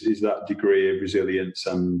team is that degree of resilience.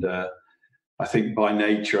 And I think by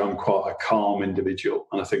nature, I'm quite a calm individual,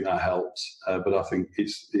 and I think that helps. But I think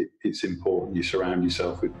it's important you surround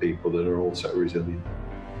yourself with people that are also resilient.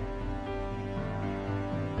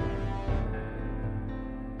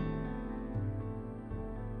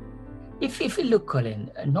 If you look,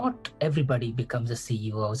 Colin, not everybody becomes a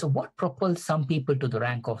CEO. So what propels some people to the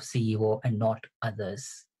rank of CEO and not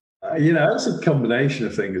others? It's a combination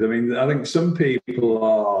of things. I mean, I think some people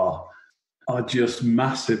are just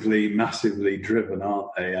massively driven,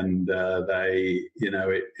 aren't they? And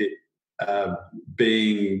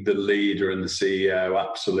being the leader and the CEO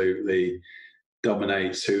absolutely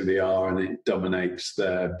dominates who they are and it dominates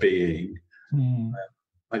their being.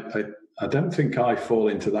 I don't think I fall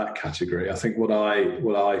into that category. I think what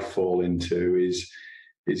I fall into is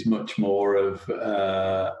much more of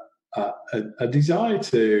a desire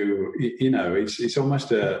to, it's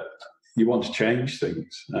almost you want to change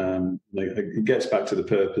things. It gets back to the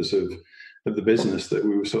purpose of the business that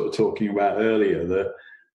we were sort of talking about earlier, that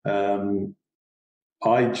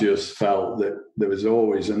I just felt that there was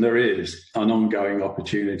always, and there is, an ongoing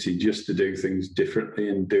opportunity just to do things differently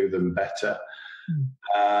and do them better.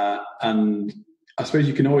 And I suppose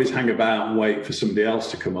you can always hang about and wait for somebody else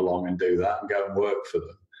to come along and do that and go and work for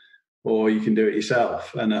them, or you can do it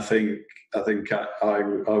yourself. And I think I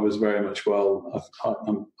was very much,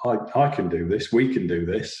 I can do this. We can do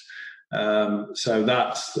this. So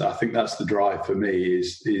I think that's the drive for me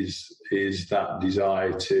is that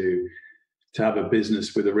desire to have a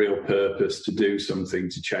business with a real purpose, to do something,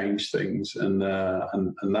 to change things, and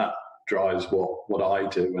that drives what I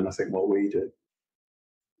do, and I think what we do.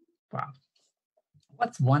 Wow.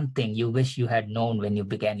 What's one thing you wish you had known when you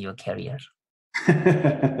began your career?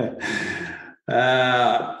 I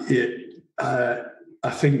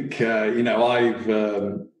think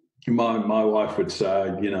I've my wife would say, I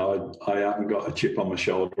haven't got a chip on my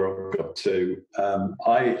shoulder. I've got two.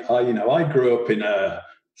 I grew up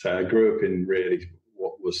in really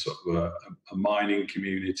what was sort of a mining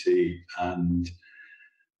community, and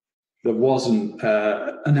there wasn't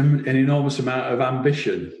an enormous amount of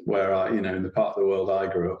ambition where in the part of the world I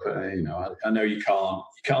grew up. I know you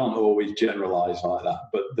can't always generalise like that,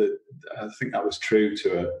 but I think that was true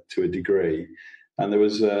to a degree. And there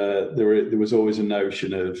was always a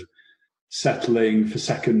notion of settling for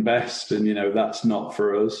second best, and that's not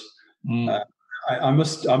for us. I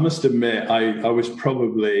must admit, I was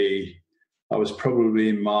probably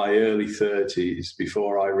in my early 30s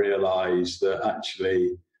before I realised that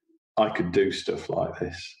actually I could do stuff like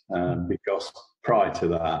this, because prior to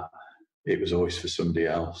that, it was always for somebody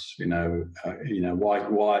else. Why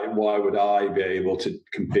would I be able to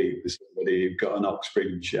compete with somebody who got an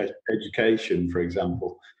Oxbridge education, for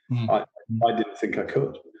example? I didn't think I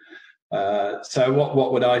could. So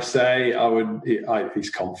what would I say? It's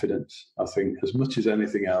confidence. I think as much as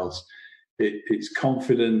anything else, it's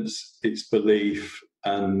confidence, it's belief,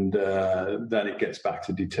 and then it gets back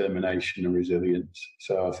to determination and resilience.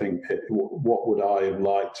 So I think what would I have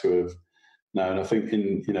liked to have known? I think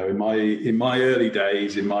in my early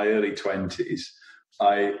days, in my early 20s,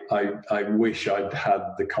 I wish I'd had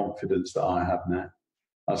the confidence that I have now.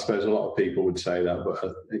 I suppose a lot of people would say that, but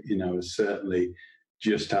certainly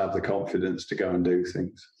just have the confidence to go and do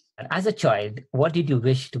things. As a child, what did you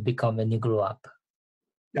wish to become when you grew up?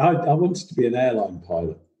 I wanted to be an airline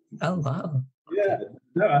pilot. Oh, wow. Yeah,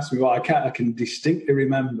 no, ask me why. I can distinctly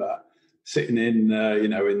remember sitting in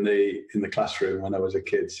the classroom when I was a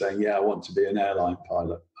kid saying, "Yeah, I want to be an airline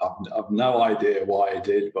pilot." I've no idea why I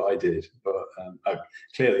did, but I did. But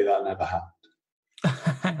clearly that never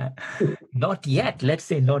happened. Not yet. Let's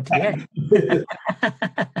say not yet.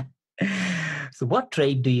 So, what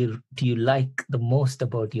trait do you like the most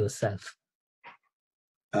about yourself?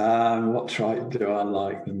 What trait do I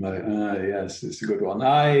like the most? Yes, it's a good one.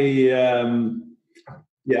 I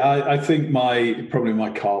think probably my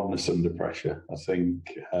calmness under pressure. I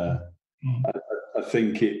think I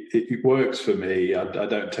think it works for me. I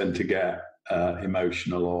don't tend to get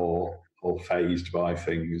emotional or fazed by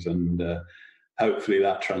things, and hopefully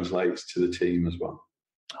that translates to the team as well.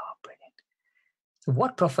 Oh, brilliant! So,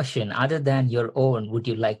 what profession other than your own would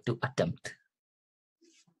you like to attempt?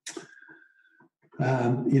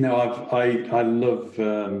 I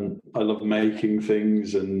love making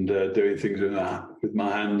things and doing things with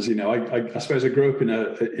my hands. I suppose I grew up in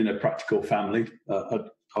a practical family. I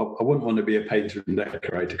wouldn't want to be a painter and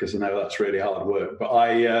decorator because I know that's really hard work. But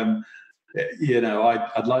I'd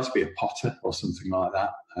like to be a potter or something like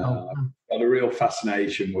that. I've got a real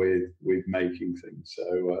fascination with making things,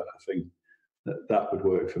 so I think that would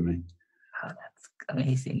work for me. Oh, that's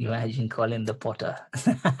amazing. Imagine Colin the potter.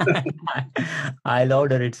 I'll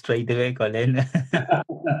order it straight away, Colin.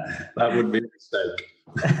 That would be a mistake.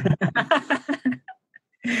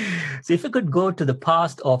 So if you could go to the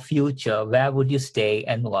past or future, where would you stay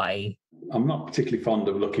and why? I'm not particularly fond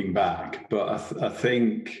of looking back, but I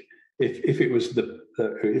think if it was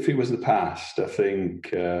the past, I think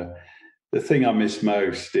the thing I miss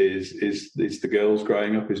most is the girls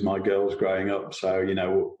growing up, is my girls growing up. So,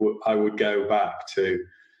 I would go back to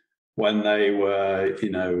when they were,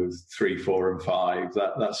 3, 4, and 5,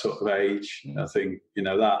 that sort of age. I think,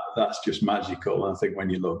 that's just magical. And I think when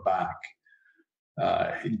you look back,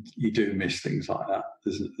 you do miss things like that.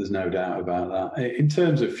 There's no doubt about that. In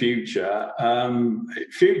terms of future,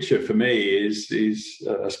 future for me is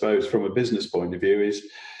I suppose from a business point of view is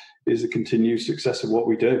the continued success of what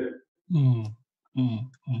we do.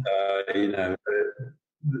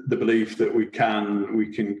 The belief that we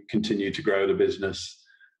can continue to grow the business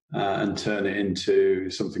and turn it into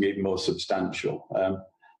something even more substantial.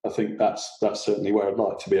 I think that's certainly where I'd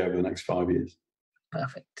like to be over the next 5 years.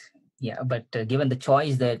 Perfect. Yeah, but given the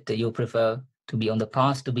choice that you prefer to be on the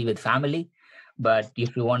past, to be with family, but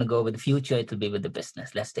if you want to go with the future, it will be with the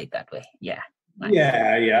business. Let's take that way. Yeah. Nice.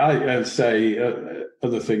 Yeah. I'd say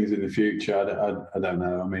other things in the future. I don't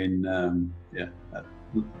know. I mean,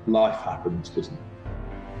 life happens, doesn't it?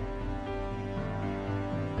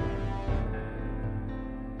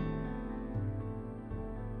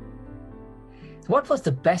 What was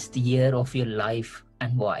the best year of your life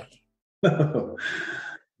and why?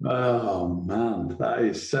 Oh man, that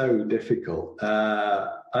is so difficult.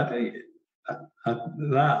 I think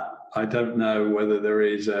that I don't know whether there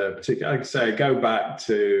is a particular. I'd say go back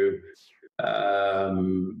to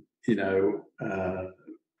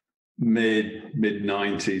mid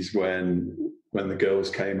 90s when the girls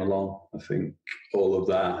came along. I think all of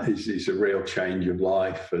that is a real change of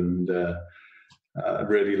life and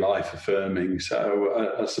really life affirming.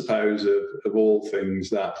 So I suppose of all things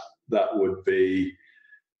that would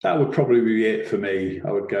probably be it for me.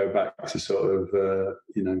 I would go back to sort of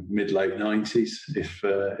mid late 90s if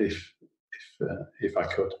I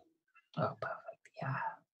could. Oh, perfect. Yeah.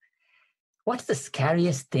 What's the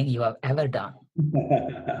scariest thing you have ever done?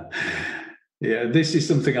 Yeah, this is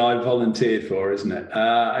something I volunteered for, isn't it?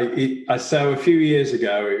 So a few years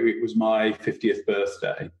ago, it was my 50th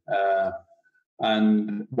birthday.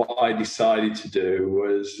 And what I decided to do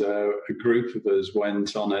was a group of us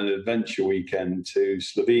went on an adventure weekend to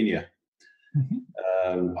Slovenia. Mm-hmm.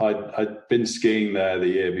 I'd been skiing there the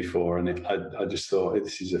year before, and I just thought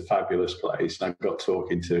this is a fabulous place. And I got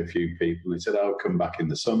talking to a few people, and they said, "Oh, come back in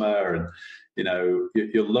the summer, and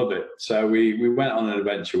you'll love it." So we went on an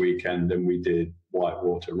adventure weekend, and we did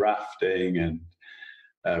whitewater rafting, and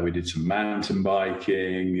we did some mountain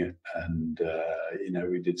biking, and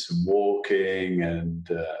we did some walking, and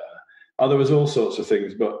there was all sorts of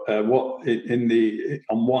things. But on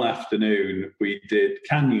one afternoon we did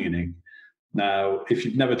canyoning. Now, if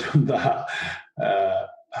you've never done that,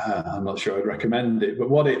 I'm not sure I'd recommend it. But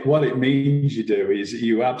what it means you do is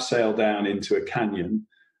you abseil down into a canyon,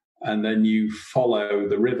 and then you follow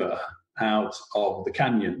the river out of the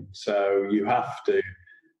canyon. So you have to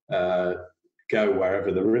go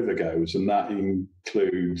wherever the river goes, and that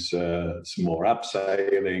includes some more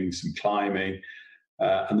abseiling, some climbing,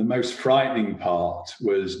 and the most frightening part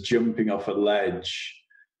was jumping off a ledge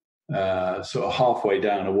sort of halfway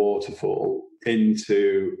down a waterfall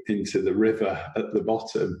into the river at the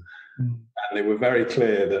bottom. And they were very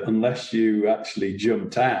clear that unless you actually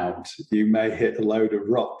jumped out, you may hit a load of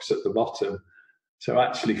rocks at the bottom. So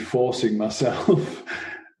actually forcing myself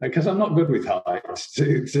because I'm not good with heights,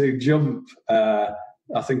 to jump, I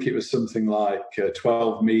think it was something like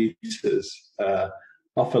 12 meters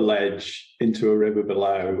off a ledge into a river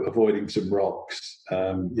below, avoiding some rocks.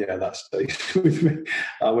 That stays with me.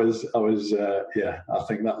 I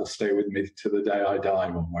think that will stay with me to the day I die,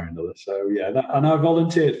 one way or another. So and I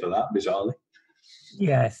volunteered for that, bizarrely.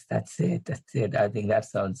 Yes, that's it. I think that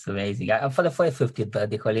sounds amazing. For your 50th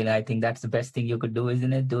birthday, Colin, I think that's the best thing you could do,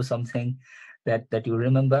 isn't it? Do something that you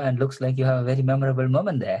remember, and looks like you have a very memorable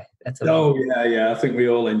moment there. That's amazing. I think we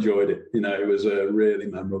all enjoyed it. It was a really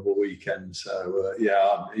memorable weekend. So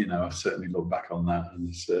I certainly look back on that, and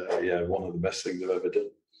it's one of the best things I've ever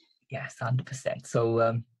done. Yes, 100%.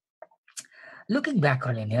 So looking back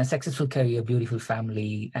on it, successful career, beautiful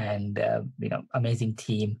family, and amazing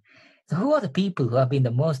team. So who are the people who have been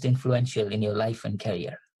the most influential in your life and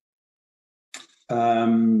career?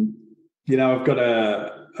 I've got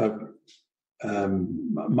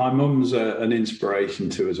my mum's an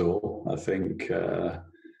inspiration to us all. I think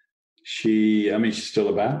she's still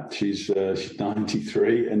about. She's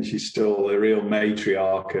 93, and she's still a real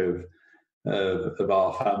matriarch of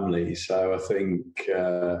our family. So I think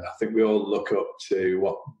we all look up to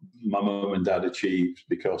what my mum and dad achieved,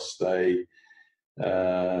 because they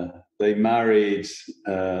married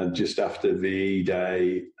just after VE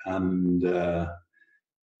Day, and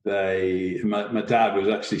my dad was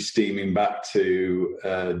actually steaming back to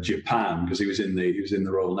Japan, because he was in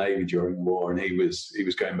the Royal Navy during the war, and he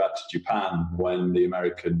was going back to Japan when the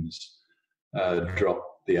Americans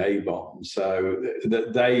dropped the A-bomb. So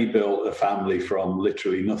they built a family from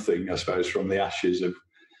literally nothing, I suppose, from the ashes of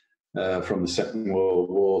from the Second World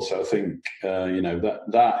War. So I think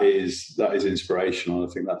that is inspirational. I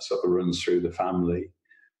think that sort of runs through the family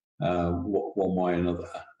one way or another,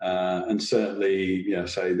 and certainly,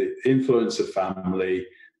 say the influence of family,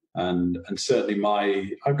 and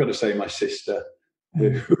certainly I've got to say my sister,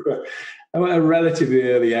 who at a relatively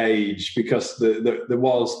early age, because there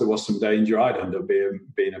was some danger I'd end up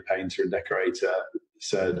being a painter and decorator,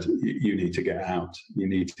 said, you need to get out, you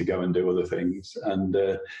need to go and do other things. And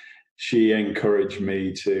she encouraged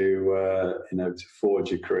me to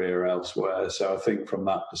forge a career elsewhere. So I think from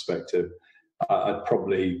that perspective, I'd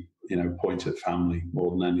probably point at family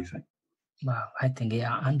more than anything. Wow, I think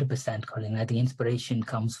 100%, Colin. I think inspiration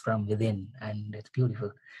comes from within, and it's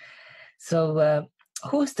beautiful. So,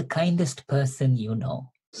 who's the kindest person you know?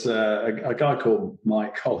 It's a guy called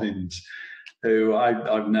Mike Collins, who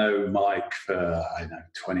I've known Mike for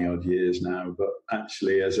 20 odd years now, but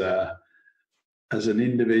actually as an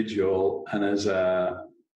individual and as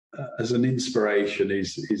an inspiration,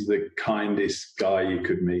 he's the kindest guy you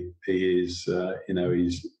could meet. He is,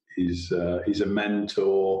 he's a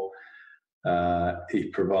mentor. He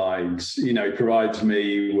provides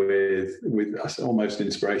me with almost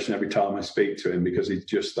inspiration every time I speak to him, because he's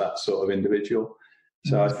just that sort of individual.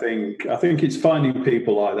 So I think it's finding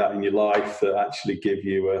people like that in your life that actually give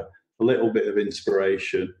you a little bit of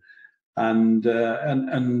inspiration and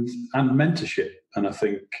mentorship. And I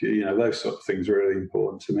think those sort of things are really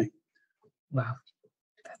important to me. Wow,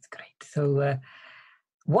 that's great. So,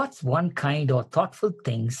 what's one kind or thoughtful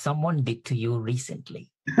thing someone did to you recently?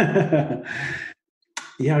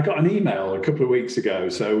 Yeah, I got an email a couple of weeks ago.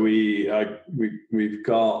 So we've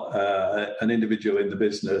got an individual in the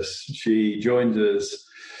business. She joined us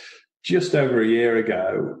just over a year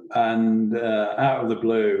ago, and out of the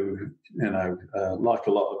blue, like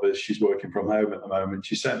a lot of us, she's working from home at the moment.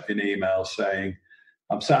 She sent me an email saying,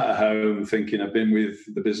 "I'm sat at home thinking I've been with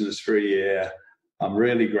the business for a year. I'm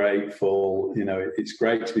really grateful. It's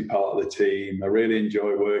great to be part of the team. I really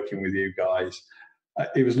enjoy working with you guys."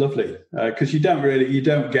 It was lovely, because you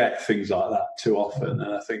don't get things like that too often.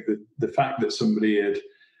 And I think that the fact that somebody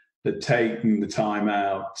had taken the time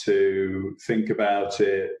out to think about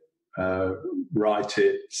it, write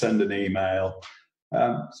it, send an email,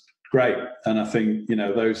 great. And I think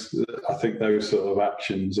those sort of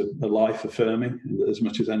actions are life affirming as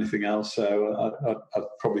much as anything else. So I'd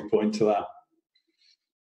probably point to that.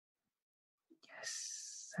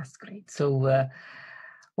 Yes, that's great. So,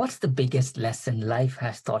 what's the biggest lesson life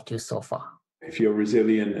has taught you so far? If you're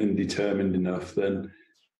resilient and determined enough, then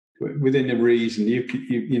within a reason, you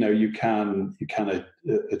can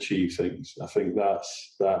achieve things. I think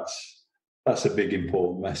that's a big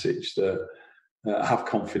important message. That have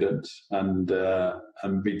confidence and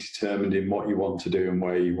be determined in what you want to do and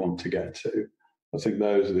where you want to get to. I think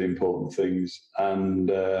those are the important things. And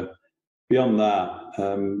beyond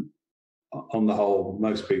that, on the whole,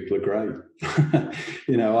 most people are great.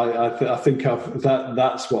 I think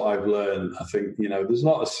that's what I've learned. I think there's a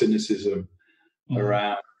lot of cynicism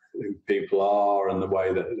around who people are and the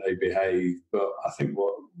way that they behave. But I think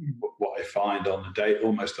what I find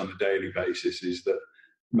almost on a daily basis is that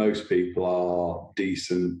most people are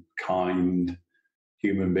decent, kind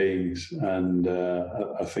human beings, and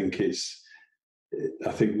I think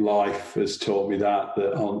life has taught me that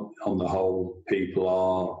on the whole, people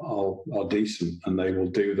are decent and they will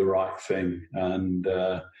do the right thing, and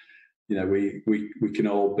we can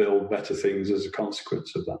all build better things as a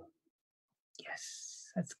consequence of that. Yes,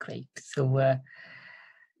 that's great. So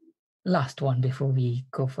last one before we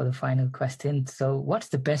go for the final question. So what's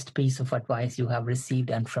the best piece of advice you have received,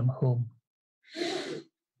 and from whom?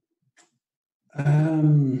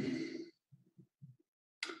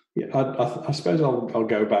 Yeah, I suppose I'll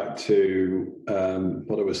go back to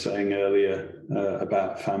what I was saying earlier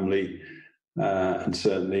about family, and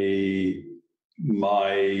certainly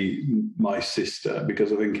my sister,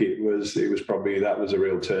 because I think it was probably that was a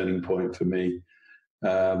real turning point for me.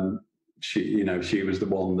 She was the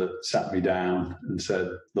one that sat me down and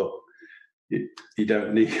said, "Look, you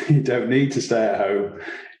don't need to stay at home.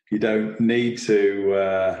 You don't need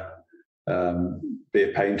to be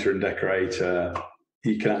a painter and decorator.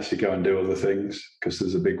 You can actually go and do other things, because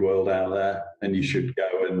there's a big world out there, and you should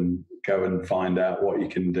go and find out what you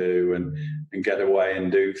can do and get away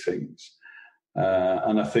and do things."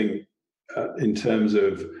 And I think in terms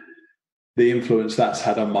of the influence that's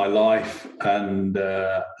had on my life and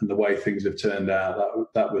the way things have turned out,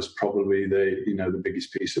 that was probably the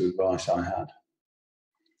biggest piece of advice I had.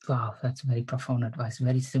 Wow, that's very profound advice.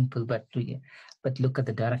 Very simple, but look at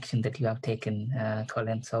the direction that you have taken,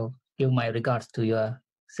 Colin. So give my regards to your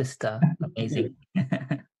sister. Amazing.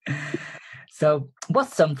 So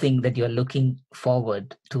what's something that you're looking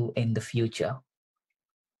forward to in the future?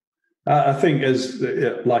 I think, as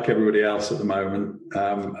like everybody else at the moment,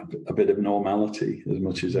 a bit of normality as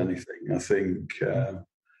much as anything. I think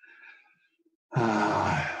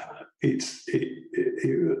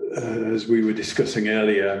as we were discussing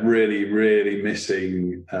earlier, really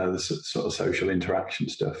missing the sort of social interaction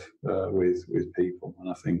stuff with people, and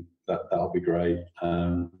I think that'll be great.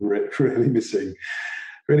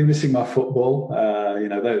 Really missing my football.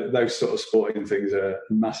 Those sort of sporting things are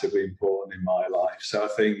massively important in my life. So I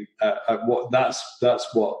think that's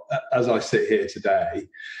what, as I sit here today,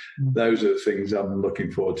 those are the things I'm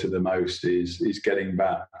looking forward to the most. Is getting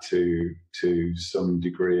back to some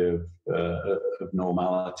degree of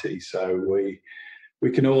normality, so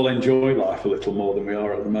we can all enjoy life a little more than we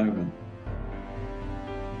are at the moment.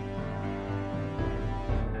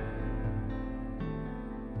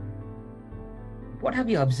 What have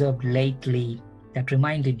you observed lately that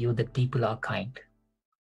reminded you that people are kind?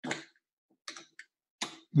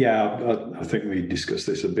 Yeah, I think we discussed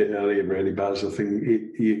this a bit earlier, really, Baz. I think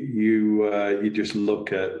you just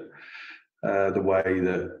look at the way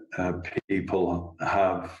that people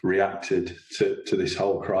have reacted to this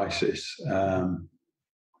whole crisis,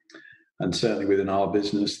 and certainly within our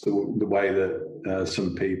business, the way that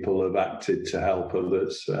some people have acted to help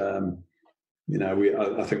others. I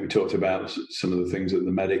think we talked about some of the things that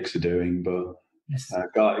the medics are doing, but yes.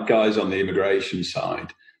 Guys on the immigration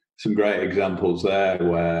side, some great examples there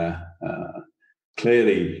where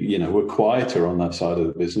clearly, we're quieter on that side of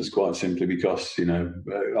the business, quite simply because,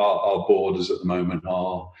 our borders at the moment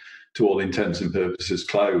are, to all intents and purposes,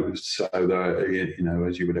 closed. So, there,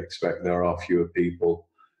 as you would expect, there are fewer people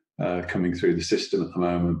coming through the system at the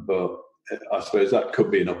moment. But I suppose that could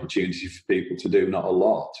be an opportunity for people to do not a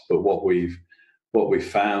lot, but what we've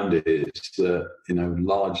found is that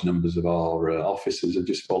large numbers of our officers are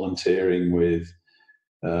just volunteering with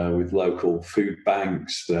local food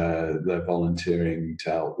banks. They're volunteering to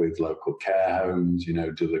help with local care homes,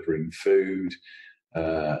 delivering food,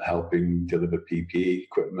 helping deliver PPE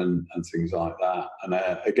equipment and things like that. And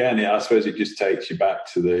again, I suppose it just takes you back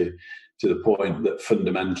to the point that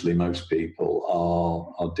fundamentally most people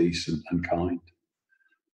are decent and kind.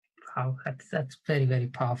 Wow, that's very, very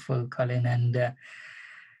powerful, Colin. And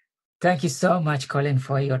thank you so much, Colin,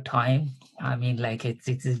 for your time. I mean,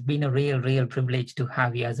 it's been a real privilege to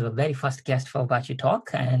have you as a very first guest for Baachu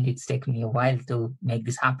Talk, and it's taken me a while to make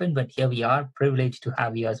this happen, but here we are, privileged to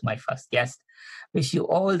have you as my first guest. Wish you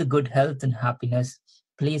all the good health and happiness.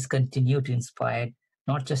 Please continue to inspire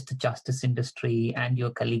not just the justice industry and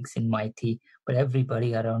your colleagues in Mitie, but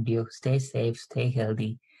everybody around you. Stay safe, stay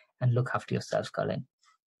healthy, and look after yourself, Colin.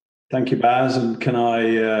 Thank you, Baz. And can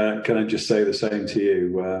I just say the same to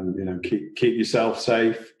you? Keep yourself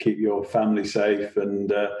safe, keep your family safe,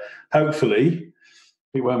 and hopefully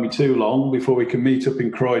it won't be too long before we can meet up in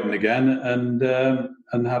Croydon again and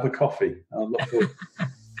have a coffee. I'll look forward.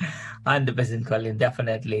 100%, Colin.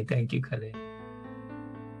 Definitely. Thank you, Colin.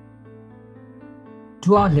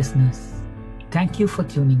 To our listeners, thank you for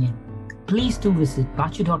tuning in. Please do visit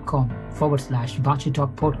baachu.com/Baachu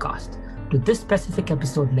Talk Podcast to this specific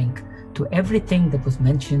episode link to everything that was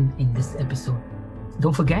mentioned in this episode.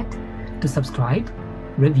 Don't forget to subscribe,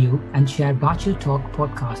 review, and share Baachu Talk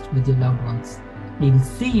Podcast with your loved ones. We will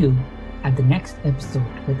see you at the next episode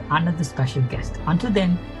with another special guest. Until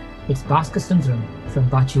then, it's Bhaskar Sundaram from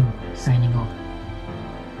Baachu signing off.